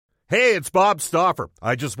Hey, it's Bob Stauffer.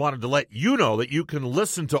 I just wanted to let you know that you can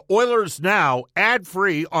listen to Oilers Now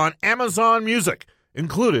ad-free on Amazon Music,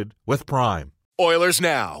 included with Prime. Oilers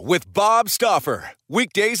Now with Bob Stauffer.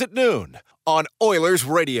 Weekdays at noon on Oilers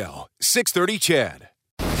Radio, 630 CHED.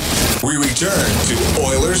 We return to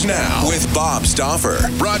Oilers Now with Bob Stauffer.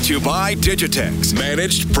 Brought to you by Digitex.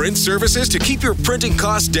 Managed print services to keep your printing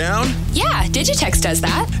costs down? Yeah, Digitex does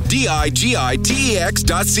that. Digitex.ca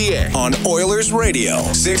on Oilers Radio,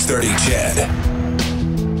 630 CHED.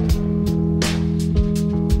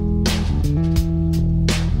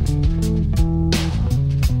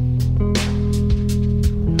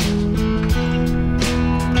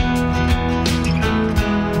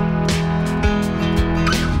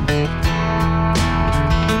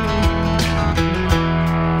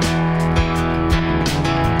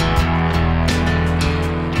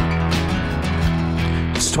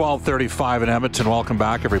 It's 12:35 in Edmonton. Welcome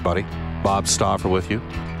back, everybody. Bob Stauffer with you.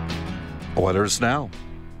 Oilers Now.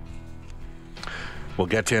 We'll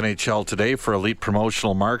get to NHL today for elite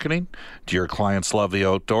promotional marketing. Do your clients love the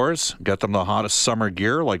outdoors? Get them the hottest summer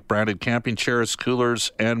gear like branded camping chairs,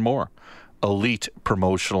 coolers, and more. Elite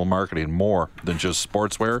promotional marketing, more than just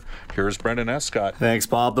sportswear. Here's Brendan Escott. Thanks,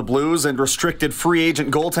 Bob. The Blues and restricted free agent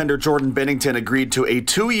goaltender Jordan Binnington agreed to a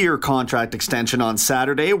 2-year contract extension on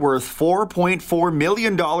Saturday worth $4.4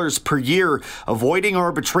 million per year, avoiding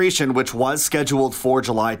arbitration, which was scheduled for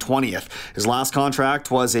July 20th. His last contract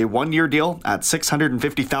was a 1-year deal at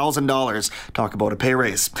 $650,000. Talk about a pay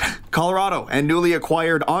raise. Colorado and newly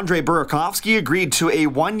acquired Andre Burakovsky agreed to a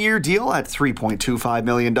 1-year deal at $3.25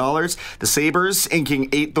 million. The Sabres inking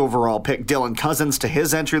 8th overall pick Dylan Cousins to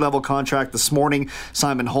his entry-level contract this morning.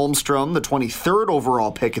 Simon Holmstrom, the 23rd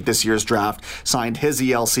overall pick at this year's draft, signed his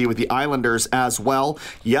ELC with the Islanders as well.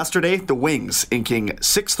 Yesterday, the Wings inking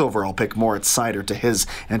 6th overall pick Moritz Seider to his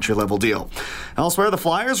entry-level deal. Elsewhere, the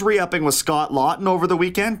Flyers re-upping with Scott Laughton over the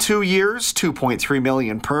weekend. 2 years, $2.3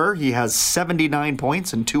 million per. He has 79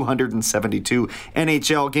 points in 272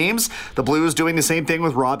 NHL games. The Blues doing the same thing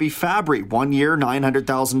with Robbie Fabry. 1 year,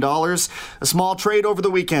 $900,000. A small trade over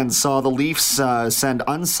the weekend saw the Leafs send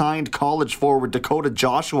unsigned college forward Dakota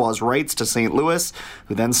Joshua's rights to St. Louis,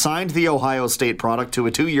 who then signed the Ohio State product to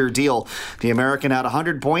a 2-year deal. The American had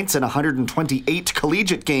 100 points in 128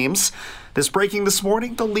 collegiate games. This breaking this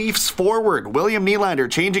morning, the Leafs forward William Nylander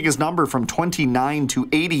changing his number from 29 to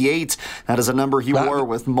 88. That is a number he wore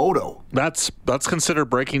with Moto. That's considered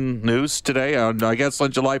breaking news today, I guess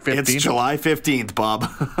on July 15th. It's July 15th, Bob.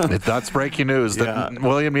 That's breaking news. Yeah.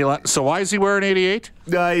 William Nylander. So why is he wearing 88?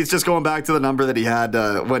 He's just going back to the number that he had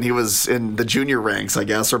when he was in the junior ranks, I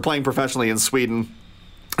guess, or playing professionally in Sweden.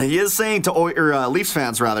 He is saying to Leafs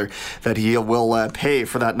fans, that he will pay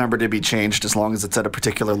for that number to be changed as long as it's at a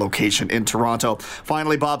particular location in Toronto.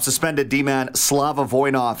 Finally, Bob, suspended D-man Slava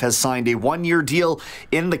Voinov has signed a 1-year deal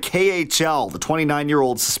in the KHL. The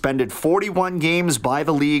 29-year-old suspended 41 games by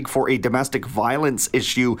the league for a domestic violence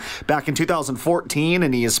issue back in 2014,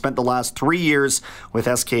 and he has spent the last 3 years with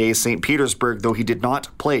SKA St. Petersburg, though he did not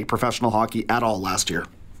play professional hockey at all last year.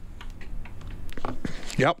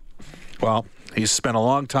 Yep. Well, he's spent a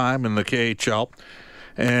long time in the KHL,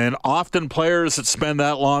 and often players that spend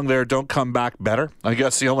that long there don't come back better. I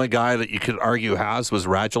guess the only guy that you could argue was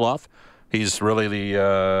Radulov. He's really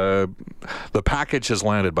the package has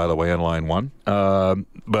landed, by the way, in line one.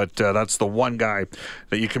 But that's the one guy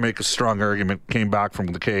that you can make a strong argument came back from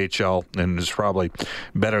the KHL and is probably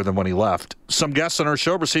better than when he left. Some guests on our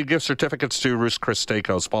show received gift certificates to Ruth's Chris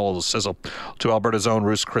Steakhouse. Follow the sizzle to Alberta's own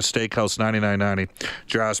Ruth's Chris Steakhouse, 9990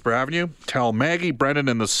 Jasper Avenue. Tell Maggie, Brendan,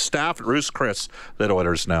 and the staff at Ruth's Chris that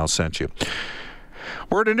Oilers Now sent you.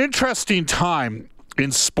 We're at an interesting time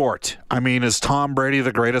in sport. I mean, is Tom Brady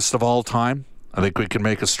the greatest of all time? I think we can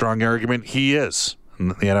make a strong argument. He is in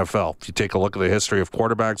the NFL. If you take a look at the history of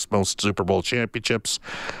quarterbacks, most Super Bowl championships.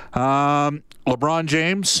 LeBron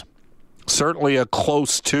James, certainly a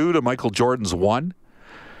close two to Michael Jordan's one.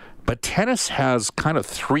 But tennis has kind of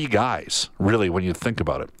 3 guys, really, when you think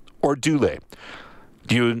about it. Or do they?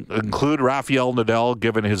 Do you include Rafael Nadal,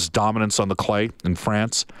 given his dominance on the clay in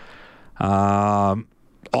France?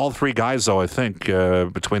 All 3 guys, though, I think,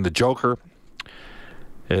 between the Joker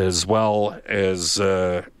as well as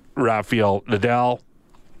Rafael Nadal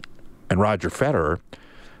and Roger Federer,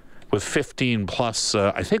 with 15 plus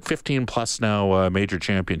now major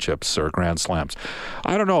championships or Grand Slams.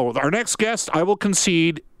 I don't know. Our next guest, I will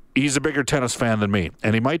concede, he's a bigger tennis fan than me,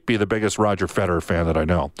 and he might be the biggest Roger Federer fan that I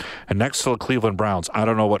know. And next to the Cleveland Browns, I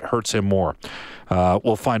don't know what hurts him more.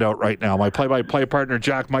 We'll find out right now. My play-by-play partner,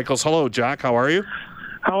 Jack Michaels. Hello, Jack. How are you?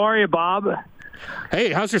 How are you, Bob?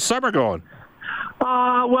 Hey, how's your summer going?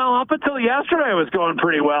 Well, up until yesterday, it was going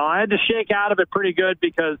pretty well. I had to shake out of it pretty good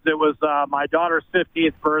because it was my daughter's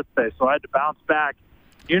 15th birthday, so I had to bounce back.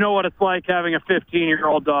 You know what it's like having a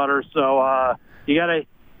 15-year-old daughter, so you gotta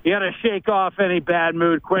shake off any bad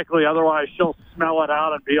mood quickly, otherwise she'll smell it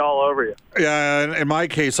out and be all over you. Yeah, in my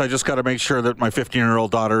case, I just got to make sure that my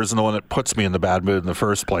 15-year-old daughter isn't the one that puts me in the bad mood in the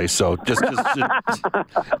first place. So just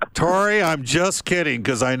Tori, I'm just kidding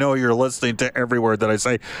because I know you're listening to every word that I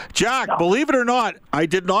say. Jack, believe it or not, I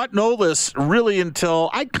did not know this really until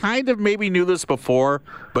I kind of maybe knew this before,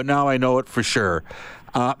 but now I know it for sure.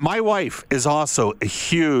 My wife is also a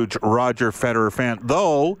huge Roger Federer fan,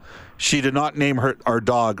 though she did not name our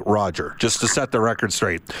dog Roger, just to set the record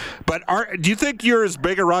straight. But do you think you're as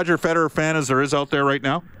big a Roger Federer fan as there is out there right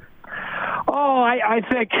now? Oh, I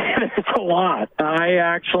think it's a lot. I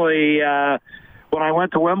actually, when I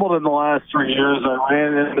went to Wimbledon the last 3 years, I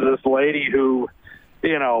ran into this lady who,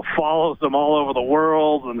 follows them all over the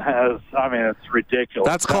world and it's ridiculous.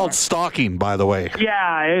 That's called stalking, by the way.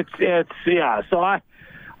 Yeah, it's. So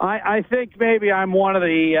I think maybe I'm one of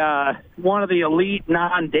the elite,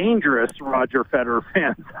 non-dangerous Roger Federer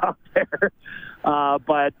fans out there.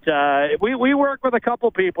 But we work with a couple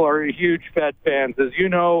people who are huge Fed fans. As you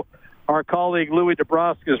know, our colleague Louis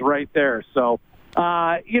DeBrusque is right there. So,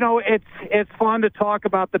 it's fun to talk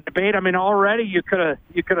about the debate. I mean, already you could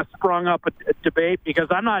have sprung up a debate because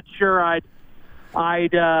I'm not sure I'd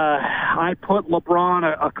put LeBron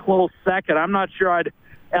a close second. I'm not sure I'd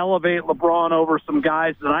elevate LeBron over some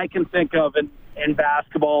guys that I can think of in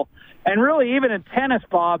basketball. And really, even in tennis,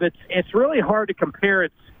 Bob, it's really hard to compare.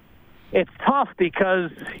 It's tough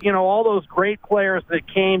because, all those great players that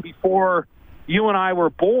came before you and I were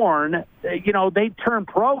born, they turned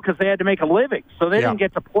pro because they had to make a living. So they didn't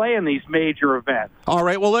get to play in these major events. All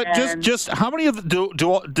right. Well, just how many of does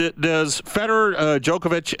Federer,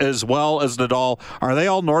 Djokovic, as well as Nadal, are they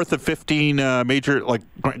all north of 15 major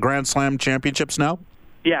Grand Slam championships now?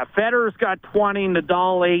 Yeah, Federer's got 20,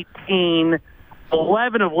 Nadal 18,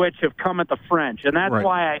 11 of which have come at the French. And that's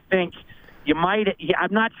why I think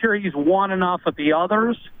I'm not sure he's won enough of the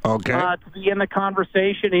others to be in the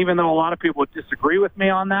conversation, even though a lot of people would disagree with me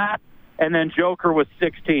on that. And then Joker was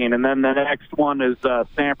 16, and then the next one is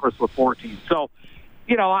Sampras with 14. So,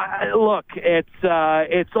 look,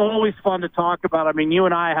 it's always fun to talk about. I mean, you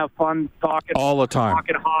and I have fun talking all the time,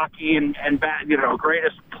 talking hockey and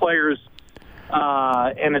greatest players.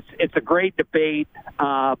 And it's a great debate,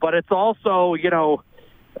 but it's also, you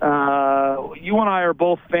and I are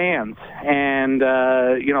both fans and,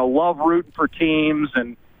 love rooting for teams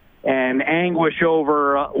and anguish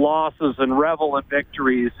over losses and revel in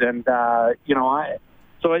victories. And,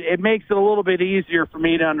 so it makes it a little bit easier for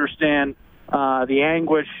me to understand the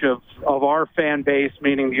anguish of our fan base,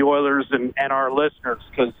 meaning the Oilers and our listeners,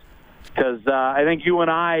 because I think you and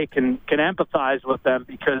I can empathize with them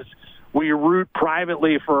because we root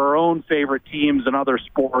privately for our own favorite teams and other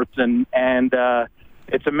sports, and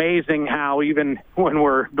it's amazing how even when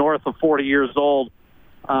we're north of 40 years old,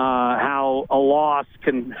 how a loss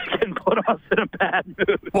can put us in a bad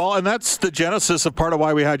mood. Well, and that's the genesis of part of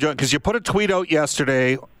why we had you on, because you put a tweet out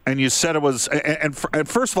yesterday, and you said it was, and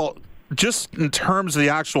first of all, just in terms of the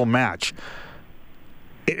actual match,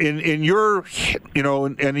 in your,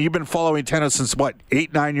 and you've been following tennis since,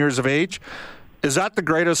 8-9 years of age? Is that the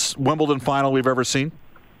greatest Wimbledon final we've ever seen?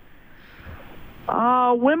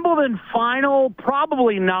 Wimbledon final,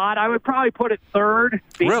 probably not. I would probably put it third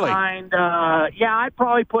behind. Really? I'd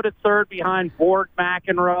probably put it third behind Borg,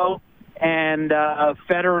 McEnroe, and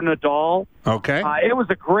Federer, Nadal. Okay. It was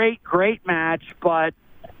a great match, but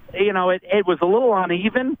it was a little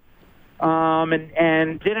uneven,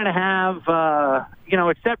 and didn't have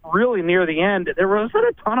except really near the end, there wasn't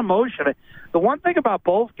a ton of motion. The one thing about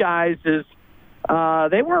both guys is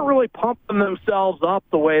they weren't really pumping themselves up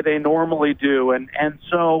the way they normally do, and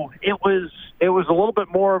so it was a little bit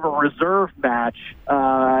more of a reserve match.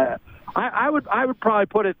 I would probably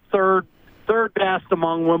put it third best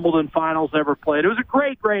among Wimbledon finals ever played. It was a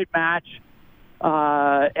great match,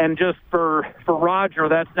 and just for Roger,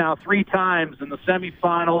 that's now 3 times in the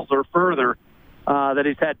semifinals or further that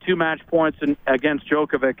he's had 2 match points against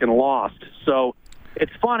Djokovic and lost. So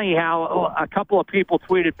it's funny how a couple of people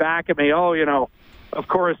tweeted back at me, of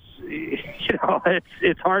course,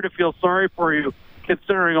 it's hard to feel sorry for you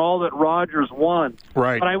considering all that Roger's won.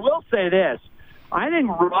 Right. But I will say this. I think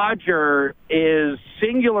Roger is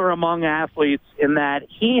singular among athletes in that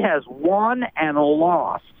he has won and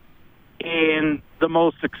lost in the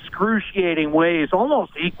most excruciating ways,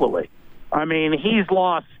 almost equally. I mean, he's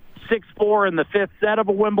lost 6-4 in the 5th set of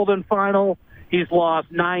a Wimbledon final. He's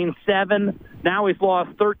lost 9-7. Now he's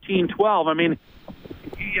lost 13-12. I mean,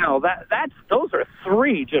 those are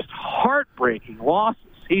three just heartbreaking losses.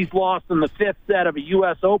 He's lost in the fifth set of a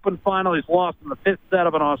U.S. Open final. He's lost in the fifth set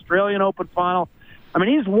of an Australian Open final. I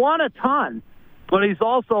mean, he's won a ton, but he's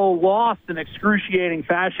also lost in excruciating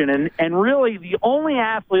fashion. And really, the only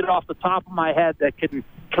athlete off the top of my head that can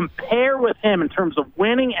compare with him in terms of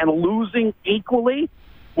winning and losing equally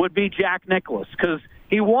would be Jack Nicklaus, because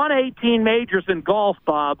he won 18 majors in golf,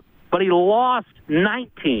 Bob, but he lost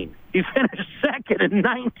 19. He finished second in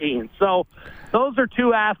 19. So those are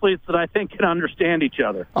two athletes that I think can understand each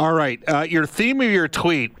other. All right. Your theme of your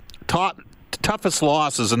tweet, toughest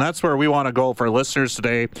losses, and that's where we want to go for listeners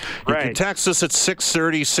today. You can text us at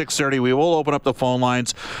 630. We will open up the phone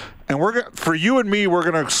lines. And for you and me, we're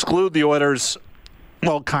going to exclude the Oilers.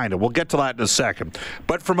 Well, kind of. We'll get to that in a second.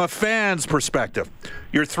 But from a fan's perspective,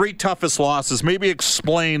 your three toughest losses, maybe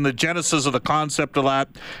explain the genesis of the concept of that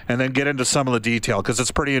and then get into some of the detail, because it's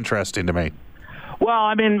pretty interesting to me. Well,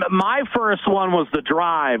 I mean, my first one was the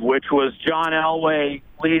drive, which was John Elway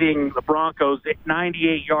leading the Broncos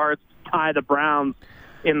 98 yards to tie the Browns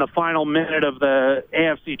in the final minute of the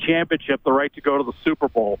AFC Championship, the right to go to the Super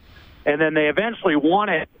Bowl. And then they eventually won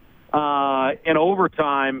it in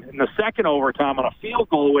overtime, in the second overtime on a field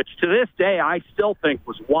goal, which to this day I still think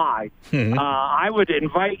was wide. I would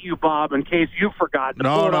invite you, Bob, in case you forgot.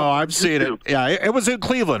 No, I've seen it. Yeah, it was in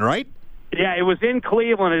Cleveland, right? Yeah, it was in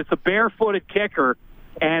Cleveland. It's a barefooted kicker,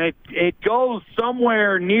 and it goes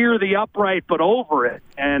somewhere near the upright but over it.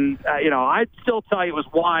 And, I'd still tell you it was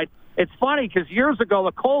wide. It's funny because years ago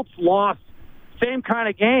the Colts lost same kind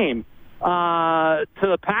of game to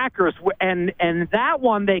the Packers, and that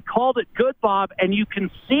one they called it good, Bob, and you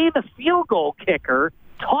can see the field goal kicker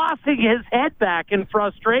tossing his head back in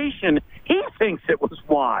frustration. He thinks it was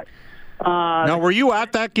wide. Now, were you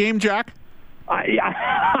at that game, Jack?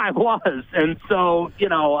 I was, and so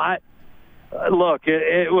look,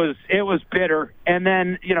 it was bitter. And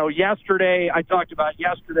then yesterday I talked about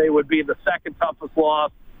yesterday would be the second toughest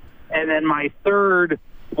loss, and then my third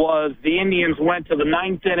was the Indians went to the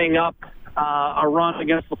ninth inning up a run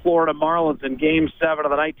against the Florida Marlins in Game 7 of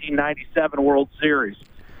the 1997 World Series,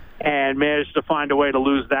 and managed to find a way to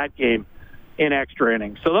lose that game in extra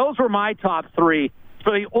innings. So those were my top three.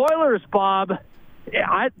 For the Oilers, Bob,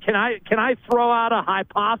 can I throw out a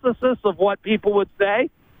hypothesis of what people would say?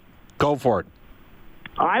 Go for it.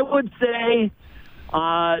 I would say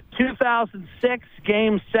 2006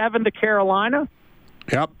 Game 7 to Carolina.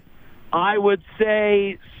 Yep. I would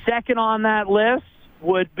say second on that list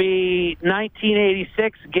would be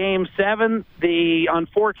 1986 Game 7, the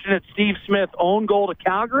unfortunate Steve Smith own goal to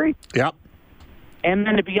Calgary. Yep. And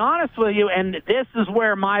then to be honest with you, and this is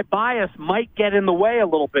where my bias might get in the way a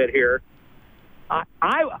little bit here,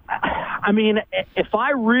 I mean, if I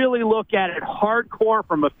really look at it hardcore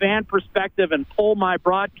from a fan perspective and pull my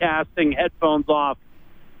broadcasting headphones off,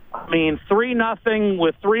 I mean, 3-0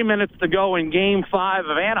 with 3 minutes to go in Game 5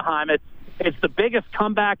 of Anaheim. It's the biggest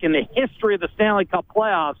comeback in the history of the Stanley Cup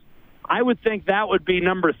playoffs. I would think that would be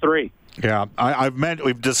number 3. Yeah,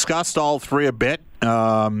 we've discussed all three a bit.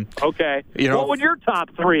 Okay. What would your top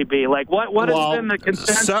 3 be? Like, what has been the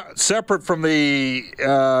consensus? Separate from the,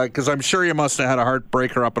 because I'm sure you must have had a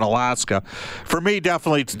heartbreaker up in Alaska. For me,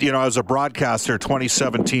 definitely, as a broadcaster,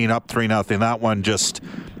 2017 up 3-0. That one just,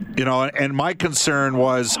 and my concern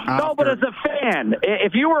was No, but as a fan,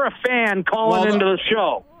 if you were a fan calling into the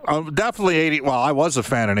show. Definitely 80. Well, I was a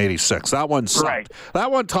fan in 86. That one sucked. Right.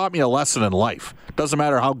 That one taught me a lesson in life. Doesn't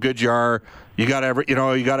matter how good you are. You got to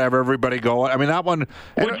have everybody going. I mean, that one.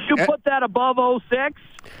 Would you put that above 06?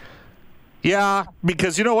 Yeah,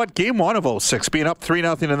 because you know what? Game 1 of 06, being up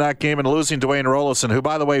 3-0 in that game and losing Dwayne Roloson, who,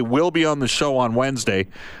 by the way, will be on the show on Wednesday.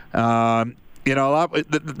 The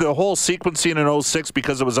whole sequencing in 06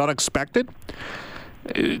 because it was unexpected.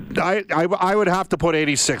 I would have to put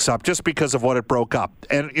 86 up just because of what it broke up.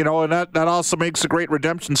 And, and that also makes a great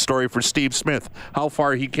redemption story for Steve Smith, how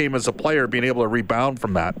far he came as a player, being able to rebound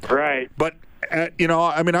from that. Right. But, I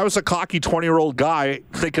was a cocky 20-year-old guy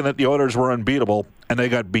thinking that the Oilers were unbeatable, and they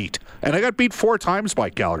got beat. And they got beat 4 times by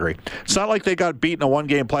Calgary. It's not like they got beat in a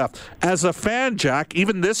one-game playoff. As a fan, Jack,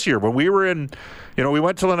 even this year, when we were in, we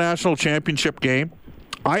went to the national championship game,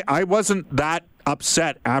 I wasn't that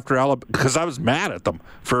upset after Alabama because I was mad at them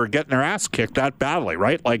for getting their ass kicked that badly,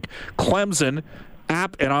 right? Like Clemson,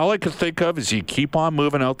 and all I could think of is you keep on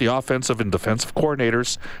moving out the offensive and defensive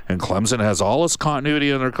coordinators, and Clemson has all this continuity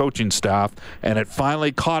in their coaching staff, and it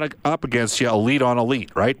finally caught up against you elite on elite,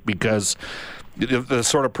 right? Because the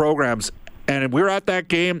sort of programs, and we were at that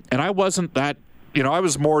game, and I wasn't that I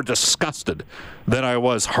was more disgusted than I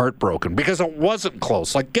was heartbroken because it wasn't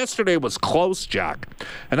close. Like yesterday was close, Jack.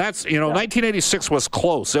 And that's, 1986 was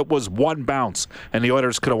close. It was one bounce, and the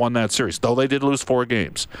Oilers could have won that series, though they did lose 4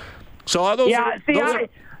 games. So I'm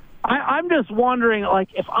just wondering, like,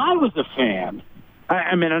 if I was a fan,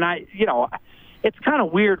 it's kind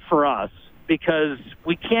of weird for us because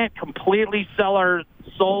we can't completely sell our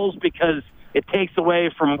souls because it takes away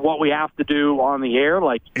from what we have to do on the air.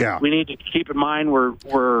 Like, we need to keep in mind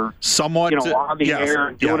we're somewhat on the air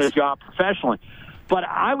and doing a job professionally. But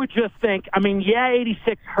I would just think,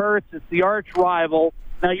 86 hurts. It's the arch rival.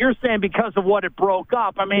 Now, you're saying because of what it broke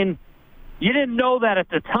up. You didn't know that at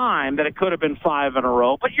the time that it could have been 5 in a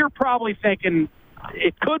row, but you're probably thinking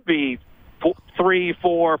it could be 3,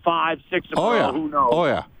 4, 5, 6 in a row. Who knows? Oh,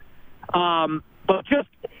 yeah. But just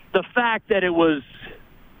the fact that it was,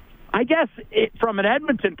 I guess, from an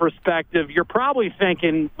Edmonton perspective, you're probably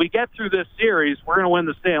thinking we get through this series, we're going to win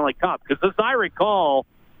the Stanley Cup. Because as I recall,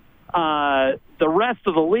 the rest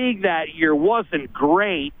of the league that year wasn't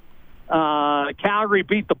great. Calgary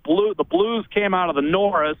beat the Blues. The Blues came out of the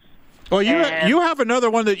Norris. Well, you have another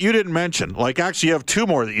one that you didn't mention. Like, actually, you have 2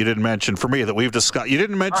 more that you didn't mention for me that we've discussed. You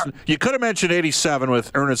didn't mention. You could have mentioned 87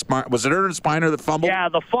 with Ernest. Was it Ernest Miner that fumbled? Yeah,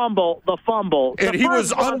 the fumble. And he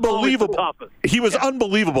was unbelievable. He was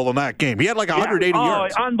unbelievable in that game. He had like 180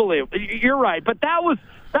 yards. Unbelievable. You're right, but that was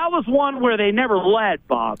one where they never led,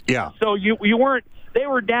 Bob. Yeah. So you weren't. They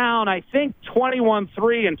were down, I think,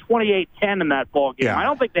 21-3 and 28-10 in that ball game. Yeah. I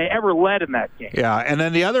don't think they ever led in that game. Yeah, and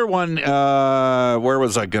then the other one, where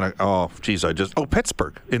was I going to?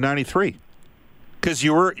 Pittsburgh in '93. Because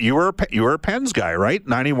you were a Pens guy, right?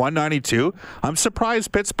 91, 92. I'm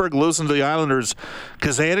surprised Pittsburgh losing to the Islanders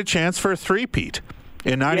because they had a chance for a three-peat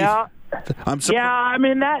in 90. Yeah.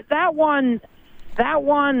 That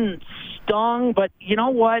one stung, but you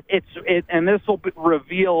know what? And this will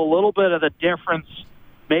reveal a little bit of the difference,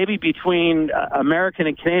 maybe between American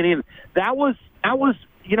and Canadian. That was.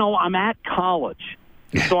 I'm at college,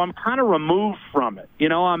 so I'm kind of removed from it.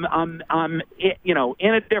 I'm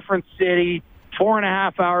in a different city,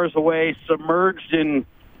 4.5 hours away, submerged in,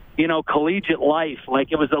 collegiate life.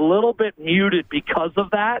 Like, it was a little bit muted because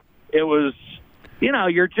of that. It was,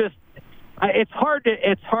 you're just. It's hard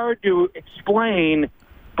to explain.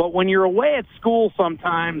 But when you're away at school,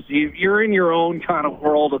 sometimes you're in your own kind of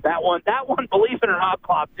world. That one, believe it or not,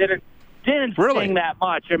 Bob, didn't really sting that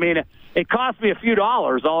much. It cost me a few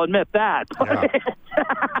dollars. I'll admit that. Yeah.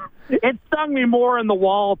 It stung me more in the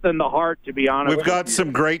wallet than the heart, to be honest. We've got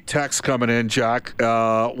some great texts coming in, Jack.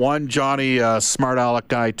 One Johnny, smart aleck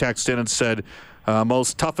guy, texted in and said,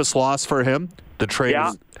 most toughest loss for him, the trade.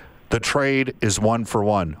 Yeah. The trade is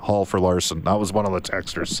 1-for-1. Hall for Larson. That was one of the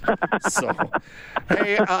texters. So,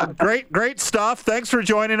 hey, great stuff. Thanks for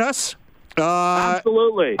joining us.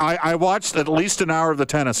 Absolutely. I watched at least an hour of the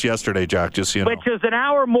tennis yesterday, Jack, just so you know. Which is an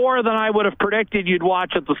hour more than I would have predicted you'd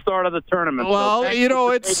watch at the start of the tournament. Well,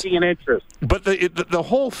 so it's taking an interest. But the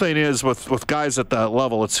whole thing is with guys at that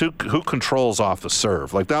level, it's who controls off the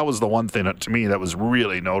serve. Like, that was the one thing to me that was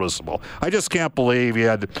really noticeable. I just can't believe he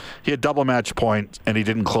had double match point and he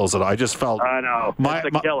didn't close it. I just felt. I know.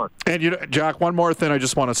 It's a killer. And Jack, one more thing I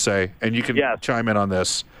just want to say, and you can chime in on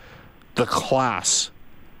this: the class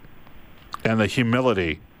and the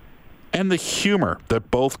humility and the humor that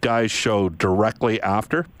both guys showed directly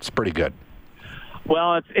after, it's pretty good.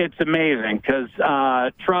 Well, it's amazing because,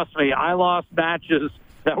 trust me, I lost matches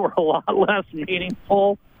that were a lot less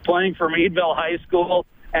meaningful playing for Meadville High School,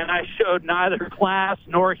 and I showed neither class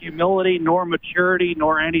nor humility nor maturity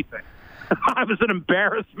nor anything. I was an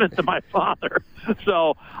embarrassment to my father.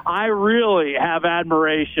 So I really have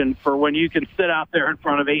admiration for when you can sit out there in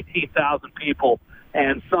front of 18,000 people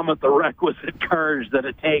and summon the requisite courage that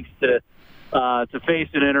it takes to face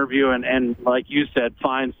an interview and, like you said,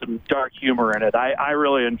 find some dark humor in it. I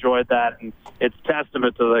really enjoyed that, and it's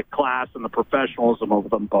testament to the class and the professionalism of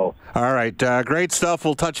them both. All right. Great stuff.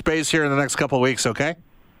 We'll touch base here in the next couple of weeks, okay?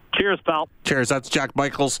 Cheers, pal. Cheers. That's Jack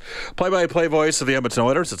Michaels, play-by-play voice of the Edmonton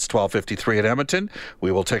Oilers. It's 12:53 at Edmonton.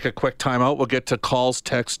 We will take a quick timeout. We'll get to calls,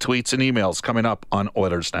 texts, tweets, and emails coming up on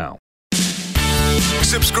Oilers Now.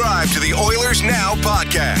 Subscribe to the Oilers Now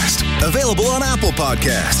podcast. Available on Apple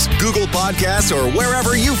Podcasts, Google Podcasts, or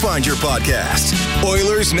wherever you find your podcasts.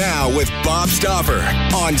 Oilers Now with Bob Stauffer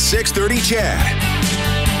on 630 CHED.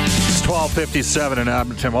 It's 12:57 in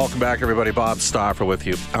Edmonton. Welcome back, everybody. Bob Stauffer with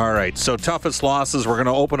you. All right, so toughest losses. We're going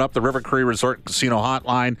to open up the River Cree Resort Casino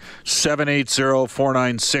hotline,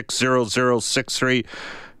 780-496-0063.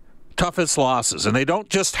 Toughest losses, and they don't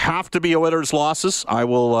just have to be Oilers losses. I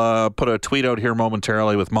will put a tweet out here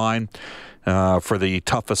momentarily with mine. for the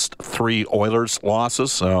toughest 3 Oilers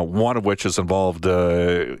losses, one of which is involved,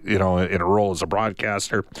 in a role as a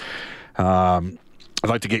broadcaster. I'd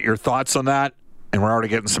like to get your thoughts on that. And we're already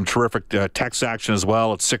getting some terrific text action as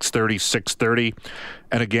well at 630.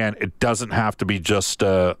 And again, it doesn't have to be just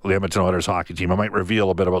the Edmonton Oilers hockey team. I might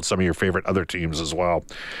reveal a bit about some of your favorite other teams as well.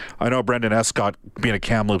 I know Brendan Escott, being a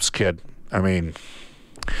Kamloops kid, I mean,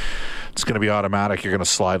 it's going to be automatic. You're going to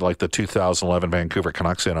slide like the 2011 Vancouver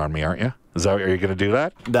Canucks in on me, aren't you? Are you going to do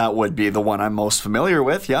that? That would be the one I'm most familiar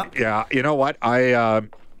with, yeah. Yeah, you know what? I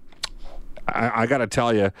got to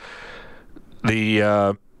tell you,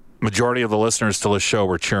 the majority of the listeners to this show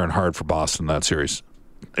were cheering hard for Boston in that series.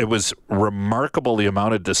 It was remarkable the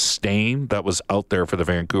amount of disdain that was out there for the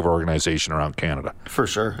Vancouver organization around Canada. For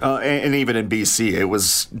sure. And even in BC, it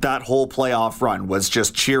was that whole playoff run was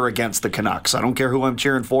just cheer against the Canucks. I don't care who I'm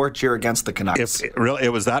cheering for, cheer against the Canucks.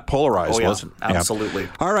 It was that polarized, wasn't it? Absolutely.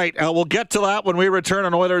 Yeah. All right, we'll get to that when we return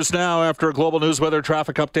on Oilers Now after a global news weather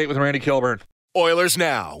traffic update with Randy Kilburn. Oilers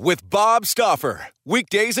Now with Bob Stauffer.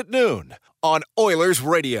 Weekdays at noon on Oilers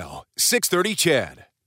Radio, 630 CHED.